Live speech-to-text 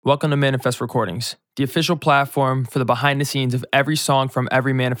Welcome to Manifest Recordings, the official platform for the behind the scenes of every song from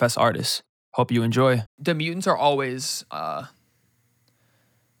every Manifest artist. Hope you enjoy. The mutants are always, it's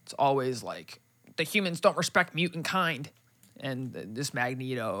always like, the humans don't respect mutant kind. And this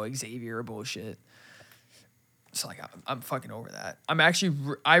Magneto, Xavier bullshit. It's like, I'm fucking over that.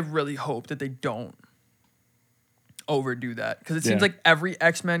 I really hope that they don't overdo that. Because it seems like every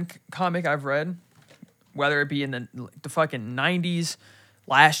X-Men comic I've read, whether it be in the fucking 90s,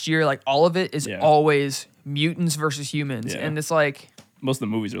 last year, like all of it is always mutants versus humans. And it's like... Most of the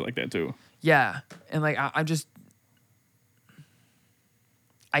movies are like that too. Yeah. And like, I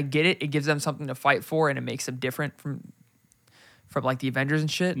get it. It gives them something to fight for and it makes them different from like the Avengers and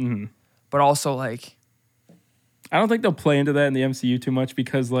shit. Mm-hmm. But also like... I don't think they'll play into that in the MCU too much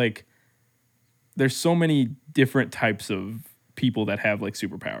because like there's so many different types of people that have like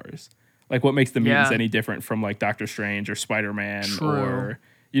superpowers. Like what makes the mutants any different from like Doctor Strange or Spider-Man or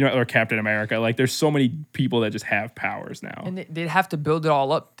or Captain America? Like there's so many people that just have powers now. And they'd have to build it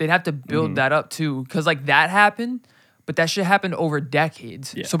all up. They'd have to build that up too, because like that happened, but that shit happened over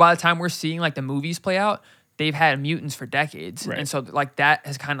decades. Yeah. So by the time we're seeing like the movies play out, they've had mutants for decades, and so like that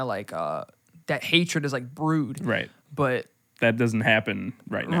has kind of like that hatred is like brewed. Right. But that doesn't happen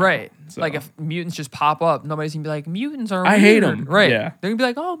right now. Right. So. Like if mutants just pop up, nobody's gonna be like, mutants are I weird. hate them. Right. Yeah. They're gonna be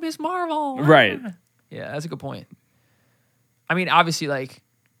like, oh, Miss Marvel. Right. Yeah, that's a good point. I mean, obviously, like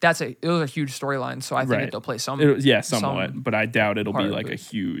those are huge storylines, so I think that they'll play somewhat. But I doubt it'll be like a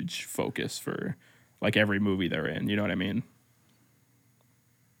huge focus for like every movie they're in. You know what I mean?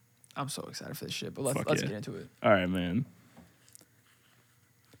 I'm so excited for this shit, but let's get into it. All right, man.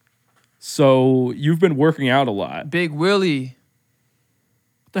 So you've been working out a lot. Big Willie.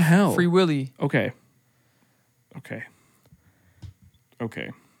 What the hell? Free Willie. Okay.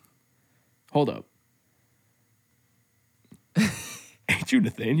 Hold up. Ain't you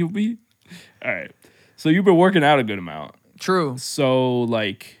Nathaniel B? All right. So you've been working out a good amount. True. So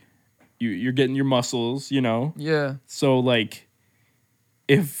like you're getting your muscles, you know? Yeah. So like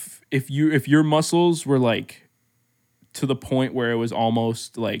if your muscles were like to the point where it was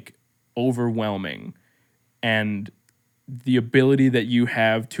almost like overwhelming and the ability that you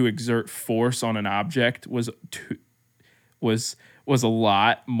have to exert force on an object was a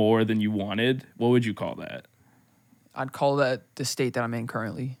lot more than you wanted, what would you call that? I'd call that the state that I'm in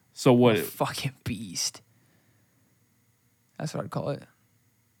currently. So what? I'm a fucking beast. That's what I'd call it.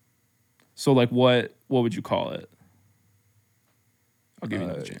 So like what would you call it? I'll give you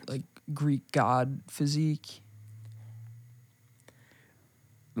another chance. Like Greek god physique.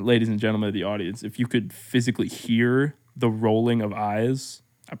 Ladies and gentlemen of the audience, if you could physically hear the rolling of eyes,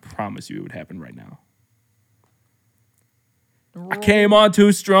 I promise you it would happen right now. I came on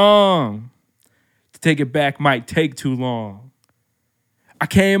too strong. To take it back might take too long. I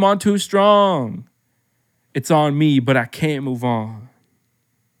came on too strong. It's on me, but I can't move on.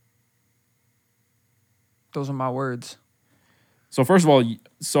 Those are my words. So first of all, I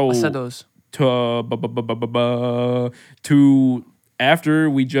said those. To after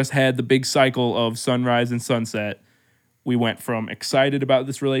we just had the big cycle of sunrise and sunset, we went from excited about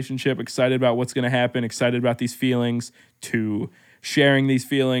this relationship, excited about what's going to happen, excited about these feelings, to sharing these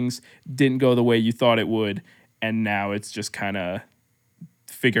feelings. Didn't go the way you thought it would, and now it's just kind of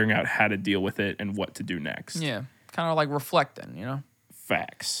figuring out how to deal with it and what to do next. Yeah, kind of like reflecting, you know?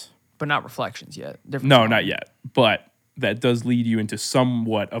 Facts. But not reflections yet. No, not yet. But that does lead you into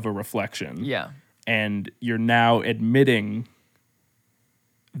somewhat of a reflection. Yeah. And you're now admitting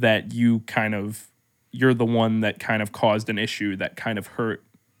that you're the one that kind of caused an issue that kind of hurt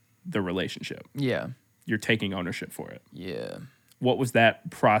the relationship. Yeah. You're taking ownership for it. Yeah. What was that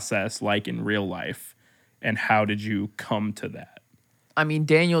process like in real life, and how did you come to that? I mean,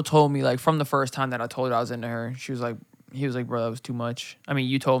 Daniel told me, like, from the first time that I told her I was into her, he was like, bro, that was too much. I mean,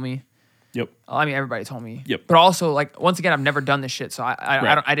 you told me. Yep. I mean, everybody told me. Yep. But also, like, once again, I've never done this shit, so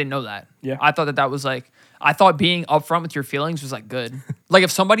I didn't know that. Yeah. I thought that was like, I thought being upfront with your feelings was like good. Like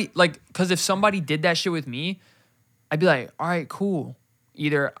if somebody did that shit with me, I'd be like, all right, cool.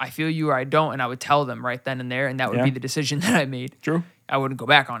 Either I feel you or I don't, and I would tell them right then and there, and that would be the decision that I made. True. I wouldn't go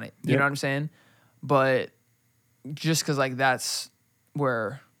back on it. You know what I'm saying? But just because like that's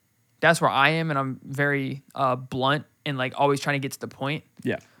where I am, and I'm very blunt and like always trying to get to the point.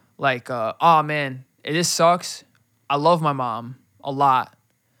 Yeah. Like, oh man, this sucks. I love my mom a lot.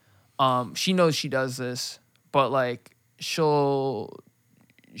 She knows she does this, but like she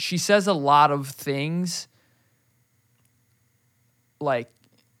says a lot of things like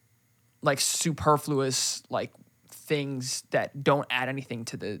superfluous, like things that don't add anything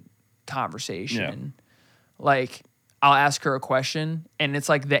to the conversation. Yeah. Like I'll ask her a question and it's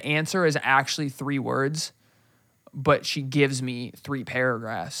like the answer is actually 3 words, but she gives me 3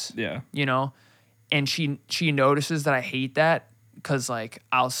 paragraphs. Yeah. You know? And she notices that I hate that because like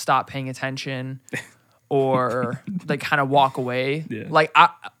I'll stop paying attention or like kind of walk away. Yeah. Like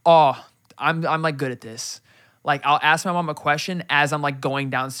I'm like good at this. Like I'll ask my mom a question as I'm like going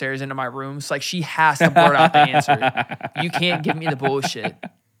downstairs into my room. So like she has to blurt out the answer. You can't give me the bullshit.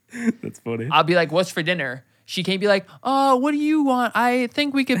 That's funny. I'll be like, "What's for dinner?" She can't be like, "Oh, what do you want? I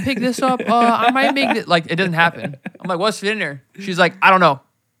think we could pick this up. I might make it." Like it doesn't happen. I'm like, "What's for dinner?" She's like, "I don't know.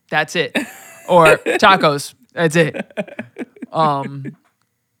 That's it." Or tacos. That's it.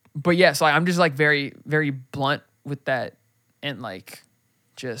 But yeah, so I'm just like very, very blunt with that, and like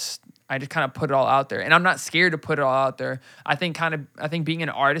I just kind of put it all out there, and I'm not scared to put it all out there. I think being an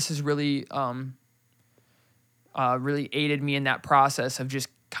artist has really really aided me in that process of just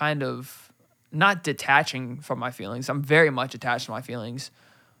kind of not detaching from my feelings. I'm very much attached to my feelings,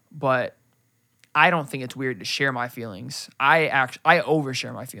 but I don't think it's weird to share my feelings. I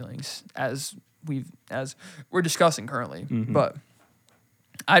overshare my feelings as we're discussing currently, but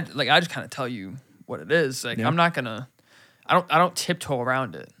I just kind of tell you what it is. Like I'm not gonna, I don't tiptoe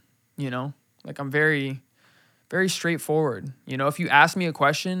around it. You know, like I'm very, very straightforward. You know, if you ask me a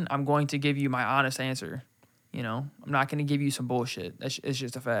question, I'm going to give you my honest answer. You know, I'm not going to give you some bullshit. It's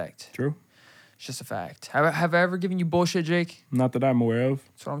just a fact. True. It's just a fact. Have I ever given you bullshit, Jake? Not that I'm aware of.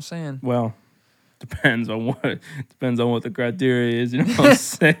 That's what I'm saying. Well, depends on what the criteria is. You know what I'm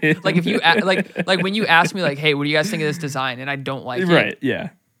saying? Like if you like when you ask me like, "Hey, what do you guys think of this design?" and I don't like it. Right. Yeah.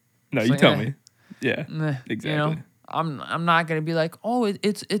 No, you tell eh. me. Yeah. Exactly. You know, I'm not gonna be like, "Oh,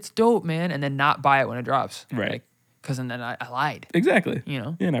 it's dope, man," and then not buy it when it drops. Right. Because then I lied. Exactly. You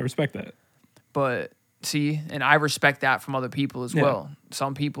know. Yeah, and I respect that. But see, and I respect that from other people as Yeah. well.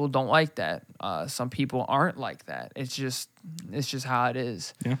 Some people don't like that. Some people aren't like that. It's just how it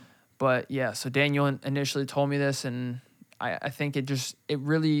is. Yeah. But yeah, so Daniel initially told me this, and I think it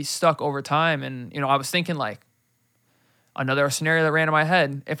really stuck over time. And you know, I was thinking like another scenario that ran in my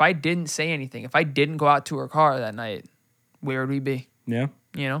head. If I didn't say anything, if I didn't go out to her car that night, where would we be? Yeah.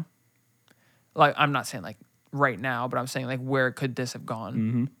 You know, like I'm not saying like right now, but I'm saying like where could this have gone?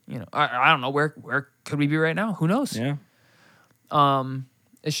 Mm-hmm. You know, I don't know where could we be right now? Who knows? Yeah.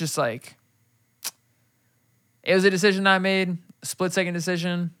 It's just like it was a decision I made, a split-second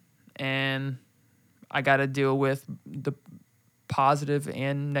decision, and I got to deal with the positive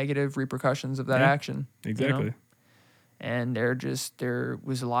and negative repercussions of that action. Exactly. You know? And there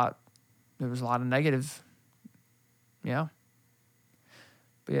was a lot of negative. Yeah.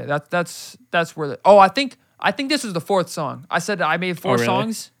 But yeah, that's where I think this was the 4th song. I said I made 4 really?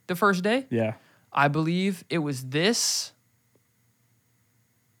 songs the first day. Yeah. I believe it was this,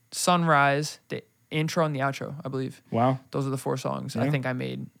 Sunrise, the intro and the outro, I believe. Wow. Those are the 4 songs Yeah. I think I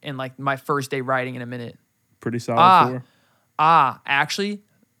made in like my first day writing in a minute. Pretty solid 4. Actually,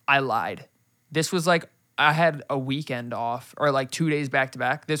 I lied. This was like I had a weekend off or like 2 days back to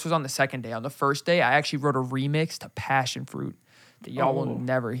back. This was on the second day. On the first day, I actually wrote a remix to Passion Fruit that y'all will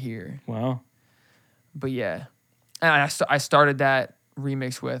never hear. Wow. But yeah, and I started that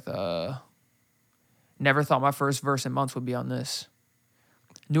remix with never thought my first verse in months would be on this.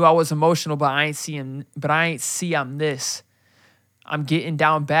 Knew I was emotional, but I ain't see I'm this. I'm getting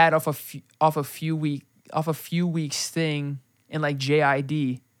down bad off a few weeks thing, and like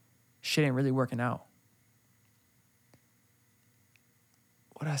JID, shit ain't really working out.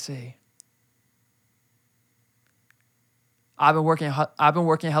 What'd I say? I've been working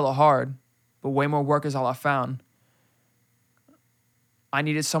hella hard, but way more work is all I found. I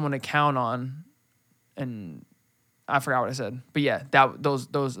needed someone to count on, and I forgot what I said. But yeah, those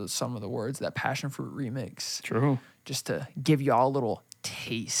are some of the words, that Passion Fruit remix. True. Just to give y'all a little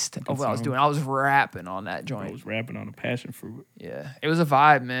taste of what I was song. doing. I was rapping on that joint. I was rapping on a Passion Fruit. Yeah, it was a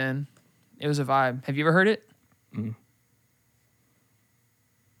vibe, man. It was a vibe. Have you ever heard it? You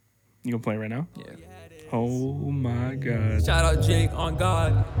gonna play it right now? Yeah. Oh my God. Shout out Jake on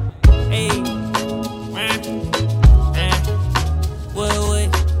God. Hey.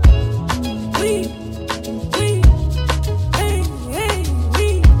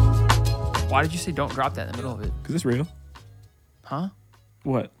 Why did you say don't drop that in the middle of it? Because it's real. Huh?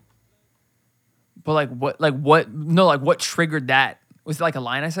 What? But what triggered that? Was it like a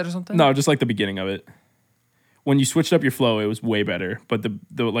line I said or something? No, just like the beginning of it. When you switched up your flow, it was way better. But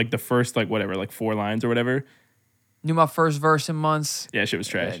the first like 4 lines or whatever. Knew my first verse in months. Yeah, shit was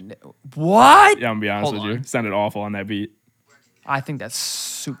trash. What? Yeah, I'm gonna be honest Hold with you. on. It sounded awful on that beat. I think that's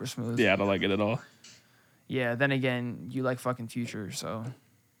super smooth. Yeah, I don't like it at all. Yeah, then again, you like fucking Future, so.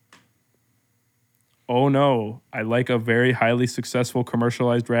 Oh no, I like a very highly successful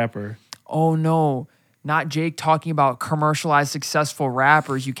commercialized rapper. Oh no, not Jake talking about commercialized successful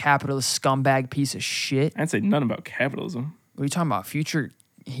rappers, you capitalist scumbag piece of shit. I didn't say nothing about capitalism. What are you talking about? Future,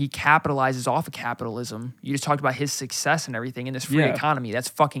 he capitalizes off of capitalism. You just talked about his success and everything in this free Yeah. economy. That's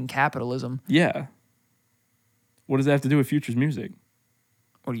fucking capitalism. Yeah. What does that have to do with Future's music?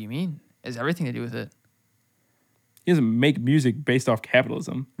 What do you mean? It has everything to do with it. He doesn't make music based off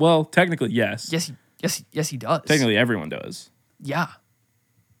capitalism. Well, technically, yes. Yes, he does. Technically, everyone does. Yeah.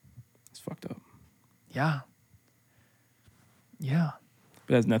 It's fucked up. Yeah. Yeah.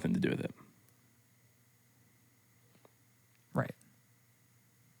 But it has nothing to do with it. Right.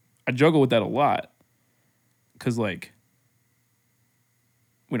 I juggle with that a lot. Because, like,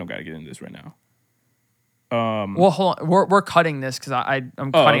 we don't got to get into this right now. Well, hold on. We're cutting this because I'm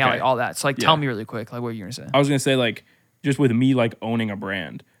cutting out okay. like all that. So like, Yeah. tell me really quick. Like, what are you gonna say? I was going to say, like, just with me, like, owning a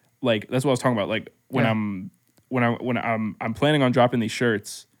brand. Like, that's what I was talking about. Like, when Yeah. I'm planning on dropping these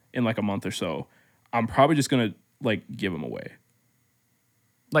shirts in, like, a month or so, I'm probably just going to, like, give them away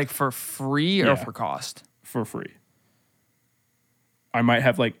Like for free or Yeah. for cost? for free. I might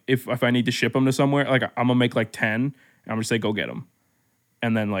have, like, if I need to ship them to somewhere, like, I'm going to make, like, 10, and I'm going to say, go get them.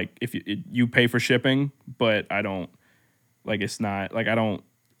 And then, like, if you pay for shipping, but I don't, like, it's not, like, I don't,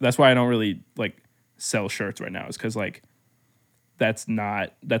 that's why I don't really, like, sell shirts right now, is because, like, that's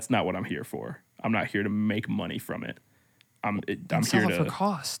not what I'm here for. I'm not here to make money from it. I'm Sell here it to, for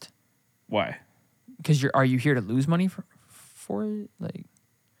cost. why? Because are you here to lose money for it? Like,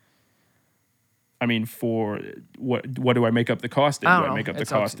 I mean, for what do I make up the cost in? I Do don't I know. make up the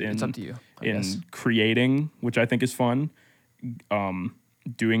It's up cost to- in? it's up to you, I In guess. creating, which I think is fun.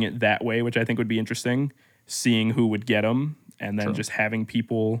 Doing it that way, which I think would be interesting. Seeing who would get them, and then True. just having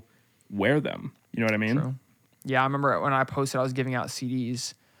people wear them. You know what I mean? True. Yeah, I remember when I posted, I was giving out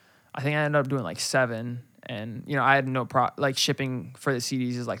CDs. I think I ended up doing like 7, and I had no like shipping for the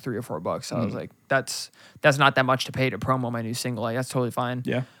CDs is like $3 or $4. So I was like, that's not that much to pay to promo my new single. Like that's totally fine.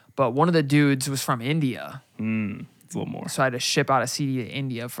 Yeah. But one of the dudes was from India, It's a little more. so I had to ship out a CD to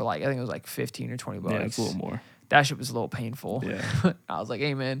India for like I think it was like $15 or $20. Yeah, it's a little more. That shit was a little painful. Yeah. I was like,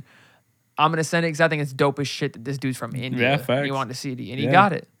 hey man, I'm gonna send it because I think it's dope as shit that this dude's from India. Yeah, And facts. he wanted a CD, and he Yeah.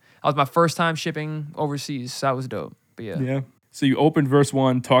 got it. That was my first time shipping overseas, so that was dope. But yeah. Yeah. So you opened verse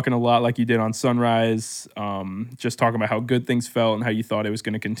 1 talking a lot like you did on Sunrise, just talking about how good things felt and how you thought it was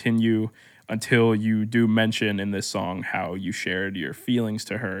going to continue until you do mention in this song how you shared your feelings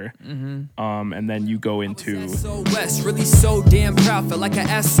to her. And then you go into So west, really so damn proud, felt like an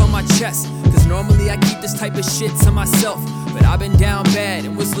ass on my chest. Cause normally I keep this type of shit to myself, but I've been down bad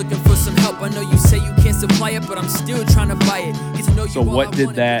and was looking for some help. I know you say you can't supply it, but I'm still trying to buy it. Get to know you So all what I did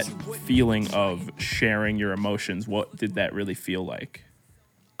wanted, that but you wouldn't. feeling of sharing your emotions, what did that really feel like?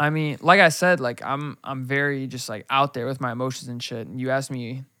 I mean, like I said, like I'm very just like out there with my emotions and shit. And you asked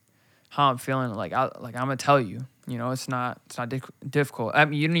me how I'm feeling, like I'm gonna tell you. It's not difficult. I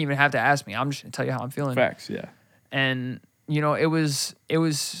mean, you didn't even have to ask me. I'm just gonna tell you how I'm feeling. Facts, yeah. And it was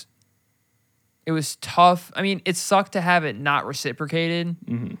tough. I mean, it sucked to have it not reciprocated.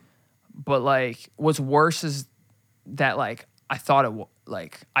 But like, what's worse is that like I thought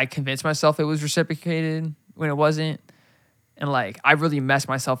like I convinced myself it was reciprocated when it wasn't, and like I really messed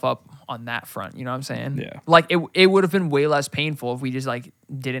myself up on that front. You know what I'm saying? Yeah. Like it would have been way less painful if we just like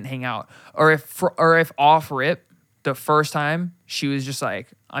didn't hang out, or if off rip the first time she was just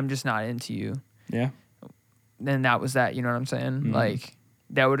like, I'm just not into you. Yeah. Then that was that. You know what I'm saying? Like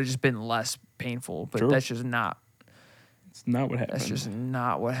that would have just been less painful. But True. that's just not. It's not what happened. That's just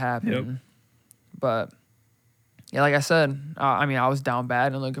not what happened. Yep. But yeah, like I said, I mean, I was down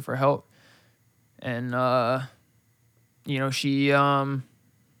bad and looking for help, and she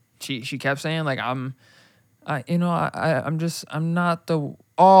kept saying like I'm not the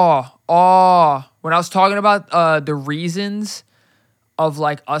when I was talking about the reasons of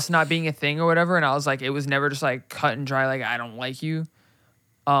like us not being a thing or whatever, and I was like, it was never just like cut and dry, like I don't like you.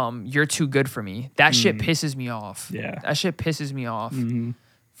 You're too good for me. That shit pisses me off. Yeah. That shit pisses me off.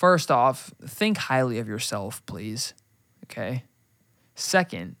 First off, think highly of yourself, please. Okay.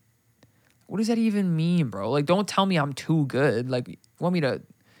 Second, what does that even mean, bro? Like, don't tell me I'm too good. Like, you want me to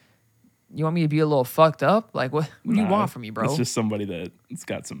be a little fucked up? Like, what do you want from me, bro? It's just somebody that's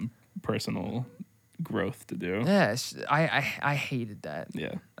got some personal growth to do. Yeah, I hated that.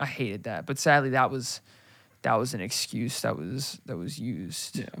 Yeah. I hated that. But sadly, that was an excuse that was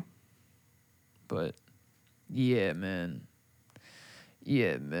used. Yeah. But yeah, man.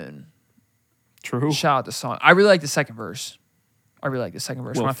 Yeah, man. True. Shout out the song. I really like the second verse. I Well, want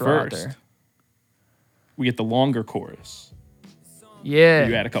to throw it out first, there. we get the longer chorus. Yeah.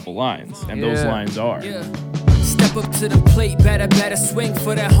 You add a couple lines, and those Yeah. lines are. Yeah. Step up to the plate, better swing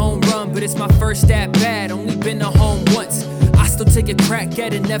for that home run. But it's my first at bat, only been to home once. I still take a crack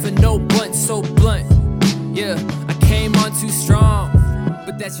at it, never no blunt, so blunt. Yeah, I came on too strong,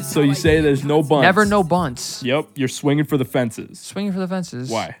 but that's just So how you I say get. there's no bunts. Never no bunts. Yep, you're swinging for the fences. Swinging for the fences.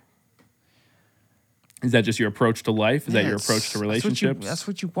 Why? Is that just your approach to life? Is that your approach to relationships? That's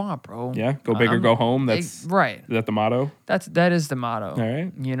what you want, bro. Yeah, go big or go home. That's right. Is that the motto? That is the motto. All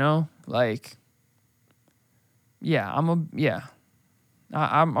right. You know, like, yeah, I'm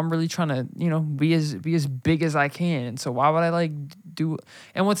really trying to, you know, be as big as I can. And so why would I like do?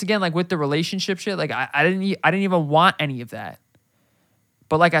 And once again, like with the relationship shit, like I didn't even want any of that.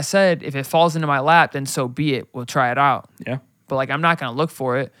 But like I said, if it falls into my lap, then so be it. We'll try it out. Yeah. But like I'm not gonna look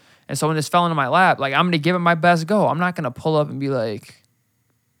for it. And so when this fell into my lap, like I'm gonna give it my best go. I'm not gonna pull up and be like,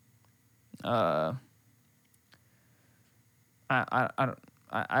 I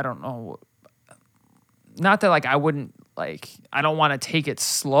don't know. Not that like I wouldn't like I don't want to take it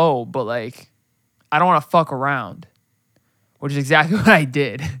slow, but like I don't want to fuck around, which is exactly what I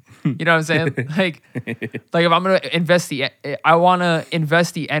did. You know what I'm saying? like if I'm gonna invest I want to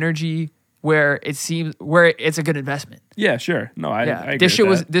invest the energy where it's a good investment. Yeah, sure. No, I agree This shit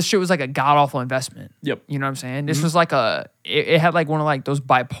with was that. this shit was like a god awful investment. Yep. You know what I'm saying? This was like it had like one of like those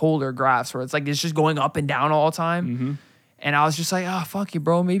bipolar graphs where it's like it's just going up and down all the time. And I was just like, oh fuck you,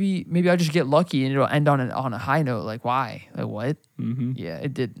 bro. Maybe I'll just get lucky and it'll end on a high note. Like why? Like what? Yeah,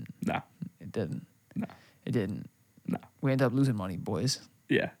 it didn't. Nah. It didn't. Nah. It didn't. Nah. We ended up losing money, boys.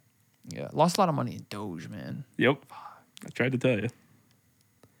 Yeah. Yeah, lost a lot of money in Doge, man. Yep. I tried to tell you.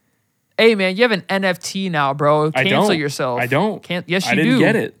 Hey, man, you have an NFT now, bro. I Cancel don't. yourself. I don't. Yes, you I do. didn't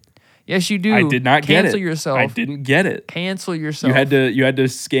get it. Yes, you do. I did not get it. Cancel yourself. I didn't get it. Cancel yourself. You had to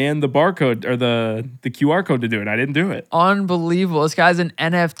scan the barcode or the QR code to do it. I didn't do it. Unbelievable. This guy's an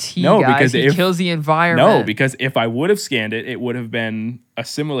NFT No, guy. because He if- kills the environment. No, because if I would have scanned it, it would have been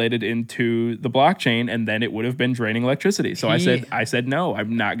assimilated into the blockchain, and then it would have been draining electricity. So I said no,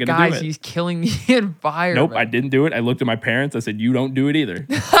 I'm not gonna guys, do it. he's killing the environment. Nope, I didn't do it. I looked at my parents. I said, you don't do it either.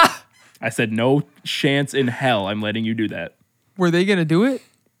 I said, no chance in hell I'm letting you do that. Were they gonna do it?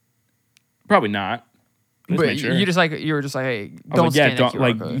 Probably not. Just But make sure. you were just like, hey, I was don't like, scan don't that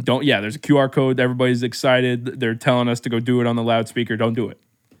QR code. don't. Yeah, there's a QR code. Everybody's excited. They're telling us to go do it on the loudspeaker. Don't do it.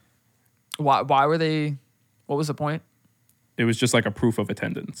 Why were they? What was the point? It was just like a proof of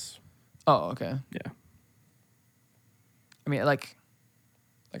attendance. Oh, okay. Yeah. I mean, I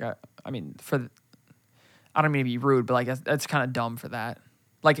don't mean to be rude, but like that's kind of dumb for that.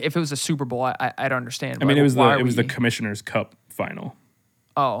 Like if it was a Super Bowl, I'd understand. I mean, it was why the Commissioner's Cup final.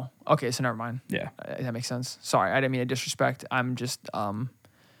 Oh, okay. So never mind. Yeah. That makes sense. Sorry, I didn't mean to disrespect. I'm just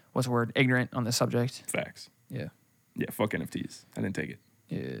what's the word? Ignorant on this subject. Facts. Yeah. Yeah. Fuck NFTs. I didn't take it.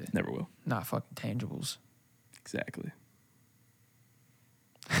 Yeah. Never will. Not fucking tangibles. Exactly.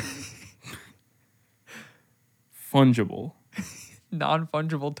 Fungible.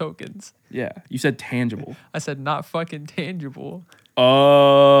 Non-fungible tokens. Yeah. You said tangible. I said not fucking tangible. Oh,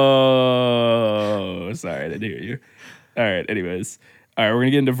 sorry, I didn't hear you. All right, anyways. All right, we're going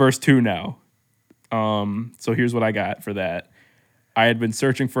to get into verse 2 now. So here's what I got for that. I had been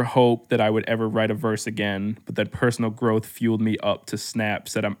searching for hope that I would ever write a verse again, but that personal growth fueled me up to snap.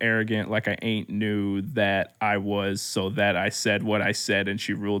 Said I'm arrogant like I ain't knew that I was, so that I said what I said and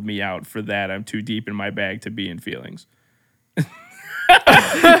she ruled me out. For that, I'm too deep in my bag to be in feelings.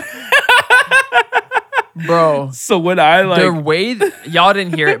 Bro. So when I like... The way y'all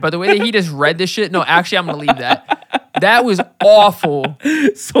didn't hear it, but the way that he just read this shit. No, actually, I'm gonna leave that. That was awful.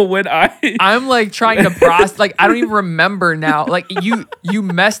 So when I'm like trying to process, like I don't even remember now. Like you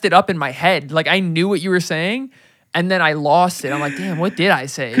messed it up in my head. Like I knew what you were saying, and then I lost it. I'm like, damn, what did I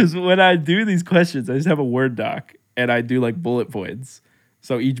say? Because when I do these questions, I just have a Word doc and I do like bullet points.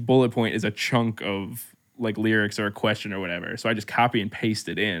 So each bullet point is a chunk of like lyrics or a question or whatever. So I just copy and paste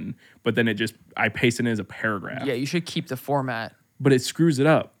it in, but then I paste it in as a paragraph. Yeah, you should keep the format. But it screws it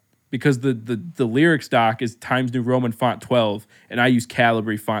up because the lyrics doc is Times New Roman font 12 and I use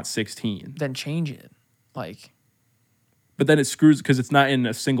Calibri font 16. Then change it. Like, but then it screws because it's not in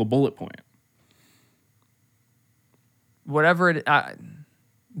a single bullet point. whatever it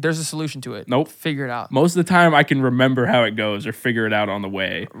there's a solution to it. Nope. Figure it out. Most of the time I can remember how it goes or figure it out on the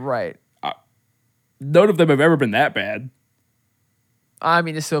way. Right. None of them have ever been that bad. I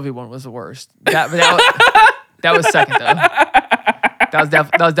mean, the Sylvie one was the worst. That was second though. That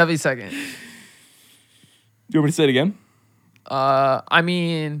was definitely second. You want me to say it again? I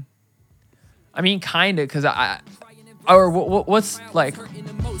mean, kinda, cause what's like?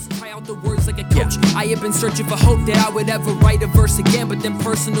 out the words like a coach. I have been searching for hope that I would ever write a verse again, but then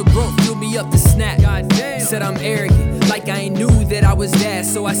personal growth fueled me up to snap. Said I'm arrogant, like I ain't knew that I was that.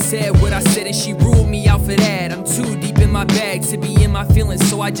 So I said what I said and she ruled me out for that. I'm too deep in my bag to be in my feelings,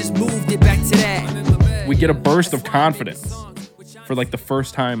 so I just moved it back to that. We get a burst of confidence for like the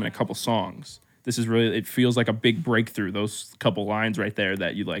first time in a couple songs. This is really, it feels like a big breakthrough. Those couple lines right there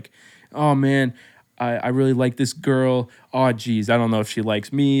that you like, oh man, I really like this girl. Oh geez, I don't know if she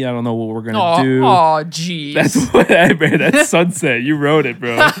likes me. I don't know what we're gonna do. Oh geez. That's what I made. That's Sunset. You wrote it,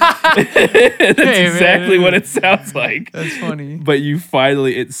 bro. That's exactly what it sounds like. That's funny. But you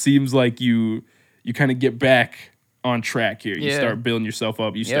finally, it seems like you kind of get back on track here. You start building yourself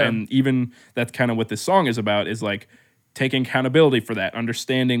up. And even that's kind of what this song is about, is like taking accountability for that,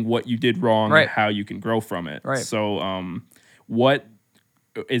 understanding what you did wrong and how you can grow from it. Right. So what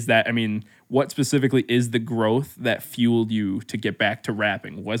is that? I mean, what specifically is the growth that fueled you to get back to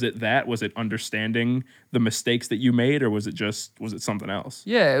rapping? Was it that? Was it understanding the mistakes that you made, or was it something else?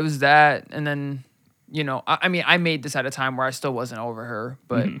 Yeah, it was that. And then, you know, I mean, I made this at a time where I still wasn't over her,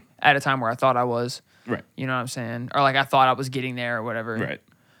 but at a time where I thought I was. Right. You know what I'm saying? Or like I thought I was getting there or whatever.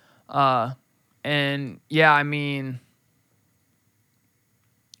 Right. And yeah, I mean,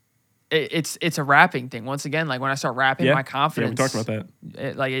 it's a rapping thing. Once again, like when I start rapping, my confidence. Yeah, we talked about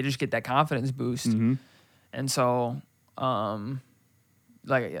that. I just get that confidence boost. And so,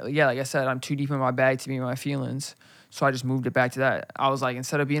 like I said, I'm too deep in my bag to be in my feelings. So I just moved it back to that. I was like,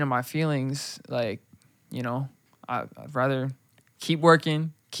 instead of being in my feelings, like, you know, I'd rather keep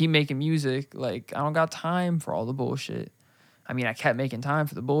working, keep making music. Like, I don't got time for all the bullshit. I mean, I kept making time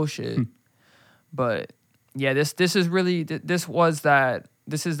for the bullshit. But yeah, this is really, this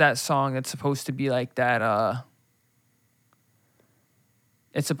is that song that's supposed to be like that,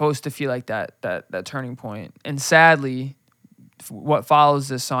 it's supposed to feel like that turning point. And sadly, what follows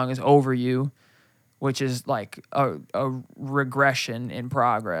this song is Over You, which is like a regression in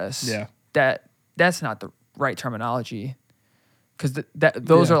progress. Yeah. That's not the right terminology, because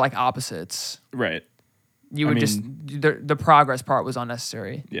those are like opposites. Right. The progress part was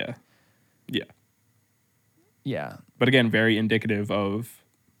unnecessary. Yeah. Yeah. Yeah. But again, very indicative of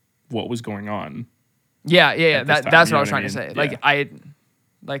what was going on. Yeah. That's what I was trying to say. Yeah. I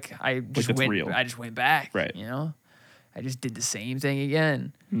just went back. Right. You know, I just did the same thing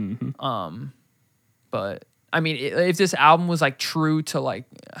again. But I mean, if this album was like true to like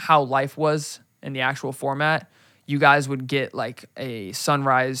how life was in the actual format, you guys would get like a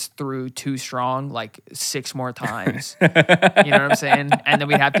Sunrise through Too Strong like 6 more times. You know what I'm saying? And then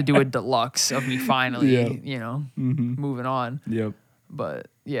we'd have to do a deluxe of me finally, you know, moving on. Yep. But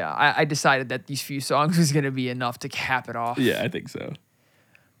yeah, I decided that these few songs was gonna be enough to cap it off. Yeah, I think so.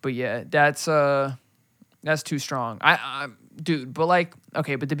 But yeah, that's Too Strong. Dude, but like,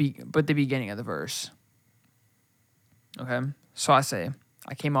 okay, but the beginning of the verse. Okay, so I say,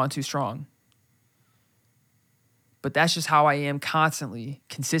 I came on too strong. But that's just how I am constantly.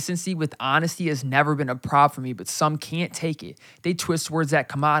 Consistency with honesty has never been a problem for me, but some can't take it. They twist words that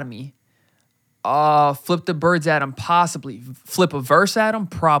come out of me. Flip the birds at them, possibly. Flip a verse at them,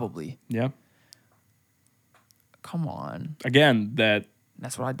 probably. Yeah. Come on. Again,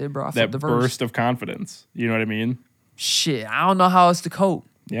 that's what I did, bro. I flipped that the verse. burst of confidence. You know what I mean? Shit, I don't know how else to cope.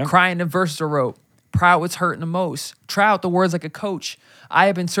 Yeah. Crying the verses I wrote. Proud what's hurting the most. Try out the words like a coach. I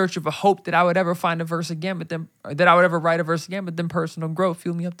have been searching for hope that I would ever find a verse again, that I would ever write a verse again, but then personal growth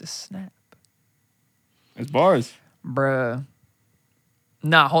fueled me up to snap. It's bars. Bruh.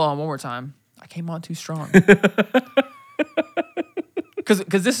 Nah, hold on one more time. I came on too strong.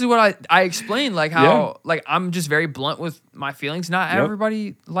 Because this is what I explained, like how like I'm just very blunt with my feelings. Not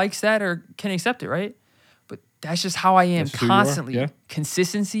everybody likes that or can accept it, right? But that's just how I am constantly. Yeah.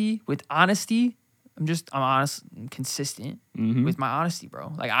 Consistency with honesty. I'm honest. I'm consistent with my honesty,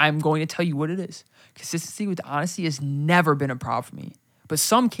 bro. Like, I'm going to tell you what it is. Consistency with honesty has never been a problem for me. But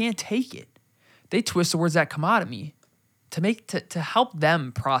some can't take it. They twist the words that come out of me to help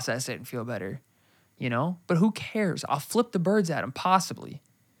them process it and feel better, you know? But who cares? I'll flip the birds at them, possibly.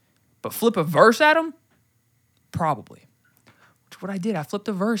 But flip a verse at them? Probably. Which is what I did. I flipped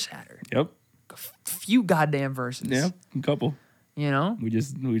a verse at her. Yep. A few goddamn verses. Yeah, a couple. You know? We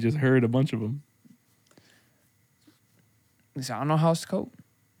just heard a bunch of them. I don't know how else to cope.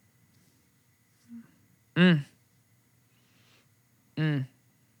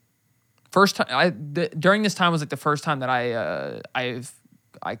 First time during this time was like the first time that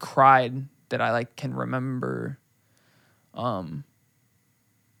I cried that I like can remember. Like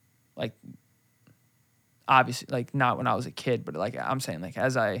obviously like not when I was a kid, but like I'm saying like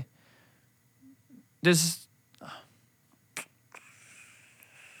as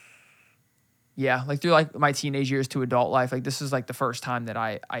Yeah, like through like my teenage years to adult life, like this is like the first time that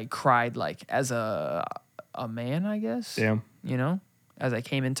I cried like as a man, I guess. Damn. You know, as I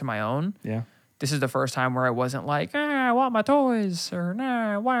came into my own. Yeah. This is the first time where I wasn't like, I want my toys, or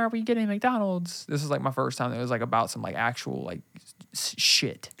nah, why are we getting McDonald's? This is like my first time that it was like about some like actual like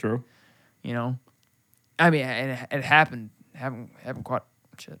shit, True. you know? I mean, and it happened quite,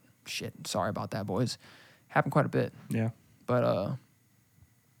 shit. Sorry about that, boys. Happened quite a bit. Yeah. But,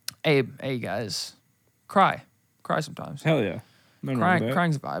 hey guys, cry sometimes. Hell yeah. Nothing wrong with that.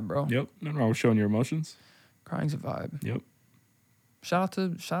 Crying's a vibe, bro. Yep. Nothing wrong with showing your emotions. Crying's a vibe. Yep. Shout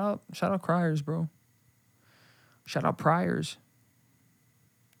out criers, bro. Shout out priors.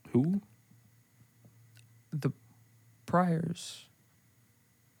 Who? The priors.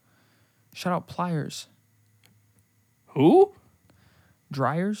 Shout out pliers. Who?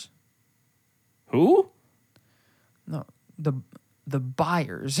 Dryers? Who? No, the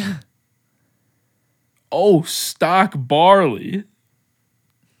buyers. Oh, stock barley.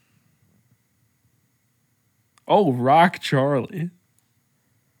 Oh, Rock Charlie.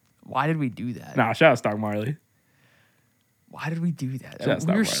 Why did we do that? Nah, shout out Stock Marley. Why did we do that? Shout out We Stock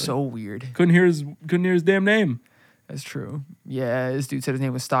were Marley. so weird. Couldn't hear his damn name. That's true. Yeah, this dude said his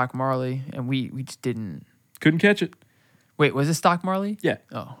name was Stock Marley, and we just didn't. Couldn't catch it. Wait, was it Stock Marley? Yeah.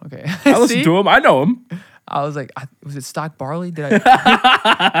 Oh, okay. I listened to him. I know him. I was like, was it Stock Barley? Did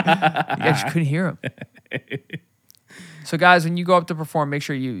I? I just couldn't hear him. So, guys, when you go up to perform, make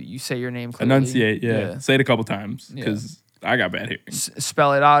sure you say your name clearly. Enunciate, yeah. Say it a couple times Yeah. because I got bad hearing.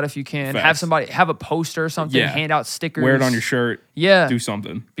 Spell it out if you can. Facts. Have a poster or something. Yeah. Hand out stickers. Wear it on your shirt. Yeah. Do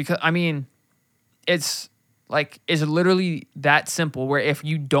something. Because I mean, it's literally that simple. Where if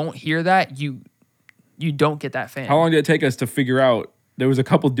you don't hear that, you don't get that fan. How long did it take us to figure out? There was a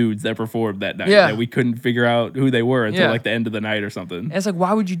couple dudes that performed that night Yeah. that we couldn't figure out who they were until Yeah. like the end of the night or something. And it's like,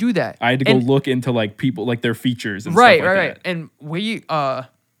 why would you do that? I had to go And- look into like people, like their features and right, stuff like right. that. And we're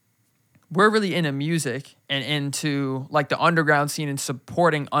really into music and into like the underground scene and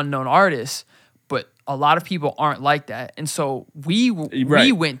supporting unknown artists, but a lot of people aren't like that. And so we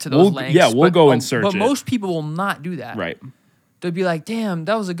Right. went to those We'll- lengths. yeah, we'll but- go and search But it. most people will not do that. Right. They'll be like, "Damn,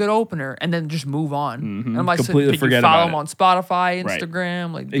 that was a good opener," and then just move on. And I'm like, Completely so, did forget you follow about them it. on Spotify, Right.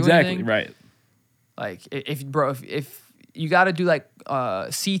 Instagram, like do Exactly. anything? Right. Like if you got to do like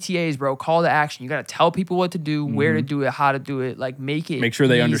CTAs, bro, call to action. You got to tell people what to do, where to do it, how to do it. Like make Make sure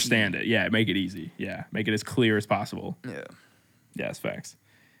they easy. understand it. Yeah. Make it easy. Yeah. Make it as clear as possible. Yeah. Yeah, it's facts.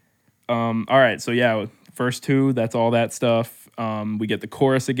 All right, so yeah, first two, that's all that stuff. We get the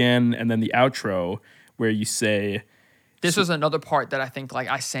chorus again, and then the outro where you say, This was another part that I think like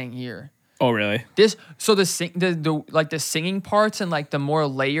I sang here. "Oh, really? The singing parts and like the more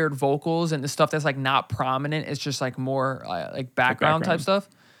layered vocals and the stuff that's like not prominent, it's just like more like background type background. stuff.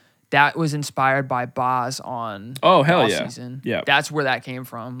 That was inspired by Boz on Oh, hell Boss yeah. Season. Yeah. That's where that came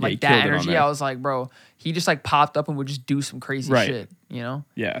from. he Like killed that it on energy, there. I was like, bro, he just like popped up and would just do some crazy Right. shit, you know?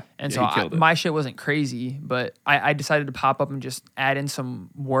 Yeah." And yeah, so he killed it. my shit wasn't crazy, but I decided to pop up and just add in some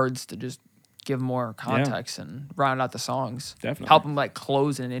words to just give more context and round out the songs. Definitely. Help them like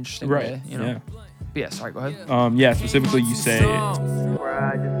close in an interesting Right. way, you know? Yeah. But yeah, sorry, go ahead. Yeah, specifically you say, Where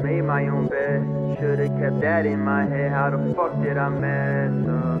I just made my own bed. Should've kept that in my head. How the fuck did I mess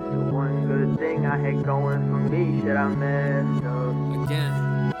up? The one good thing I had going for me, shit I messed up.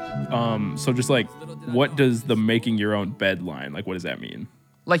 Again. so just like, what does the making your own bed line, like, what does that mean?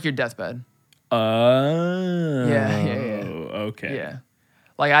 Like your deathbed. Oh. Yeah. Okay. Yeah.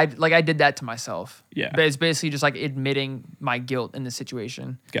 Like I did that to myself. Yeah. But it's basically just like admitting my guilt in the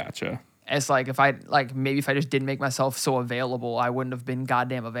situation. Gotcha. It's like if I just didn't make myself so available, I wouldn't have been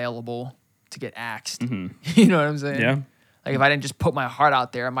goddamn available to get axed. You know what I'm saying? Mm-hmm. Yeah. Like if I didn't just put my heart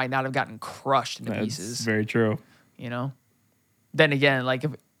out there, I might not have gotten crushed into That's pieces. very true. You know? Then again, like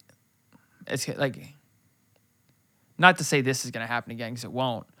if it's like not to say this is gonna happen again because it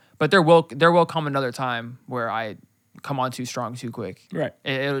won't, but there will come another time where I come on too strong too quick. Right.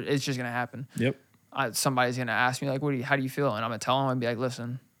 It's just gonna happen. Yep. Somebody's gonna ask me like, how do you feel? And I'm gonna tell them, I'd be like,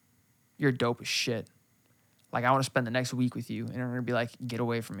 listen, you're dope as shit. Like I want to spend the next week with you, and I'm gonna be like, get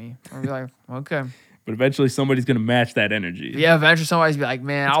away from me. I'm gonna be like, okay. But eventually somebody's going to match that energy. Yeah, eventually somebody's be like,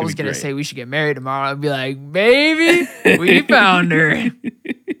 man, I gonna was be gonna great. say we should get married tomorrow. I'd be like, baby, we found her.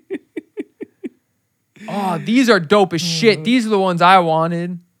 Oh, these are dope as shit. These are the ones I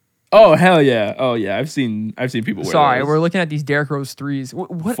wanted. Oh, hell yeah. Oh, yeah. I've seen people wear Sorry, those. we're looking at these Derrick Rose threes.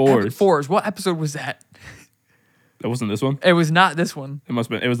 What Fours. Fours. What episode was that? That wasn't this one? It was not this one. It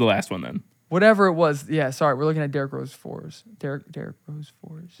was the last one then. Whatever it was. Yeah, sorry. We're looking at Derrick Rose 4s. Derrick Rose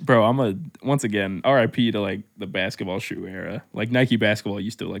 4s. Bro, once again, RIP to like the basketball shoe era. Like Nike basketball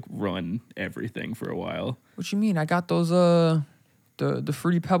used to like run everything for a while. What you mean? I got those the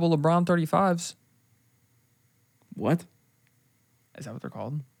Fruity Pebble LeBron 35s. What? Is that what they're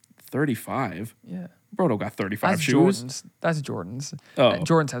called? 35? Yeah. Bro don't got 35 That's shoes. Jordans. That's Jordans. Oh.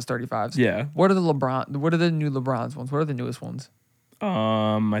 Jordans has 35s. Yeah. What are the new LeBrons ones? What are the newest ones?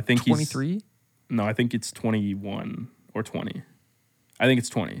 I think 23? No, I think it's 21 or 20. I think it's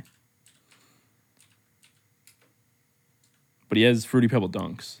 20. But he has Fruity Pebble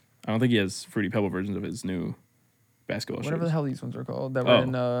Dunks. I don't think he has Fruity Pebble versions of his new basketball Whatever shoes. the hell these ones are called. That were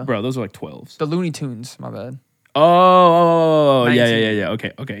in Bro, those are like 12s. the Looney Tunes. My bad. Oh, 19. yeah.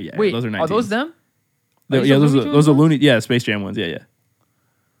 Okay, yeah. Wait, those are 19s. are those them? Yeah, Looney Tunes those are ones? Looney. Yeah, Space Jam ones. Yeah.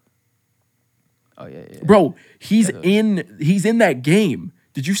 Oh yeah. Bro, he's those. in that game.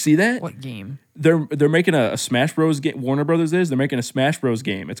 Did you see that? What game? They're making a Smash Bros. Game. Warner Brothers is. They're making a Smash Bros.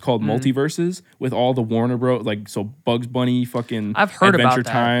 Game. It's called Multiverses with all the Warner Bros. Like so Bugs Bunny, fucking I've heard about Adventure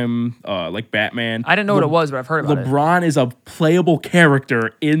that. Time, like Batman. I didn't know what it was, but I've heard about it. LeBron is a playable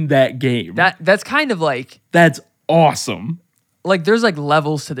character in that game. That's kind of like That's awesome. there's like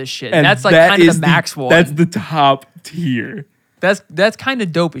levels to this shit. And That's like that kind of is the max one. That's the top tier. That's kind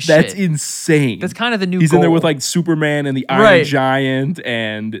of dope as That's shit. insane. That's kind of the new He's in there goal. with like Superman and the Iron Right. Giant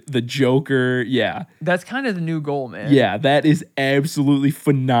and the Joker. Yeah. That's kind of the new goal, man. Yeah, that is absolutely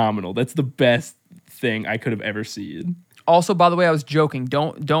phenomenal. That's the best thing I could have ever seen. Also, by the way, I was joking.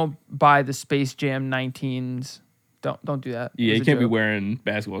 Don't buy the Space Jam 19s. Don't do that. Yeah, It you was a can't be joke. wearing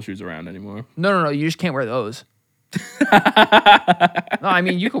basketball shoes around anymore. No. You just can't wear those. No, I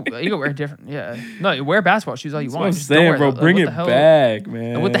mean you could wear different. Yeah. No, you wear basketball shoes all you That's what want. I'm Just don't saying, wear bro. those. Bring What it the hell- back,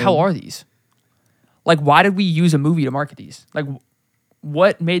 man. And what the hell are these? Like, why did we use a movie to market these? Like,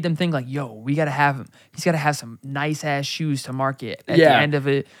 what made them think like, yo, he's got to have some nice ass shoes to market at the Yeah. end of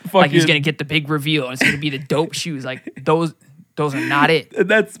it. Like he's Fucking- gonna get the big reveal and it's gonna be the dope shoes. Like those are not it. And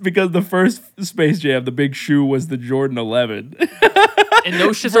that's because the first Space Jam, the big shoe was the Jordan 11. And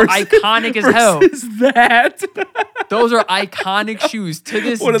those shits are iconic as hell. Versus that. Those are iconic shoes to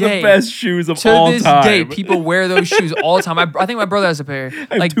this One of day. the best shoes of To all this time. day, people wear those shoes all the time. I think my brother has a pair.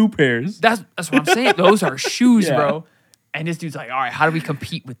 I have 2 pairs. That's what I'm saying. Those are shoes, Yeah. bro. And this dude's like, all right, how do we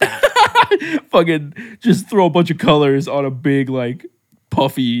compete with that? Fucking just throw a bunch of colors on a big, like,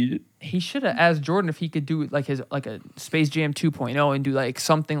 puffy. He should have asked Jordan if he could do like a Space Jam 2.0 and do like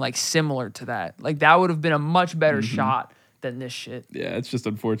something like similar to that. Like that would have been a much better shot than this shit. Yeah, it's just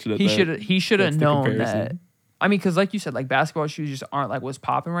unfortunate. He that should have that's the known comparison. that. I mean, because like you said, like basketball shoes just aren't like what's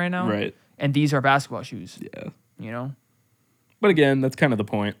popping right now. Right. And these are basketball shoes. Yeah. You know. But again, that's kind of the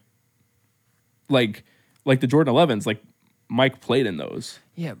point. Like the Jordan 11s, like Mike played in those.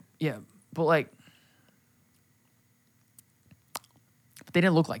 Yeah. But like, they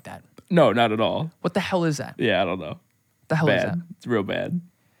didn't look like that. No, not at all. What the hell is that? Yeah, I don't know. The hell is that? Bad. It's real bad.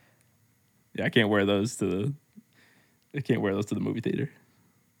 Yeah, I can't wear those to the movie theater.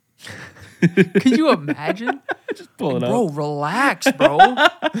 Could you imagine? Just pull it Bro, up. relax, bro.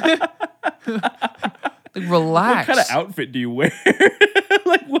 Like, relax. What kind of outfit do you wear?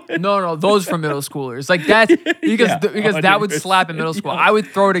 Like what? No, those for middle schoolers. Like that's because Yeah, because that would 100%. slap in middle school. Yeah. I would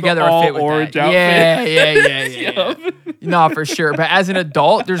throw together a all fit with orange that. outfit. Yeah. No, for sure. But as an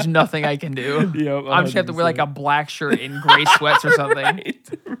adult, there's nothing I can do. Yep, I'm just gonna have to wear like a black shirt and gray sweats or something.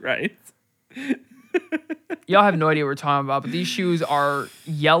 Right. Y'all have no idea what we're talking about, but these shoes are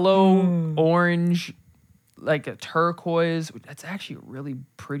yellow, orange, like a turquoise. That's actually really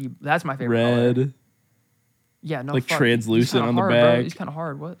pretty. That's my favorite color. Red. Yeah, no, Like fuck. translucent He's kinda on the hard, bro. back. He's kind of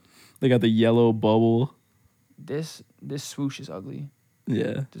hard. What? They got the yellow bubble. This swoosh is ugly.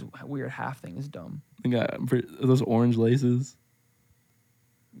 Yeah. This weird half thing is dumb. They got those orange laces.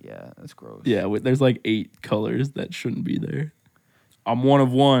 Yeah, that's gross. Yeah, there's like 8 colors that shouldn't be there. I'm one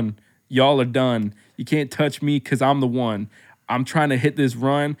of one. Y'all are done. You can't touch me because I'm the one. I'm trying to hit this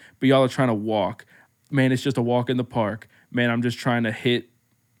run, but y'all are trying to walk. Man, it's just a walk in the park. Man, I'm just trying to hit.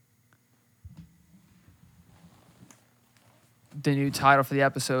 The new title for the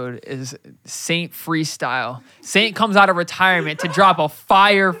episode is Saint Freestyle. Saint comes out of retirement to drop a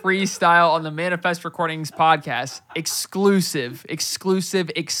fire freestyle on the Manifest Recordings podcast. Exclusive.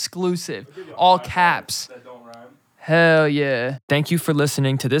 All caps. Hell yeah. Thank you for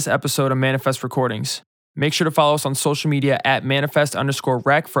listening to this episode of Manifest Recordings. Make sure to follow us on social media at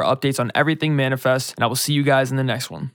manifest_rec for updates on everything Manifest, and I will see you guys in the next one.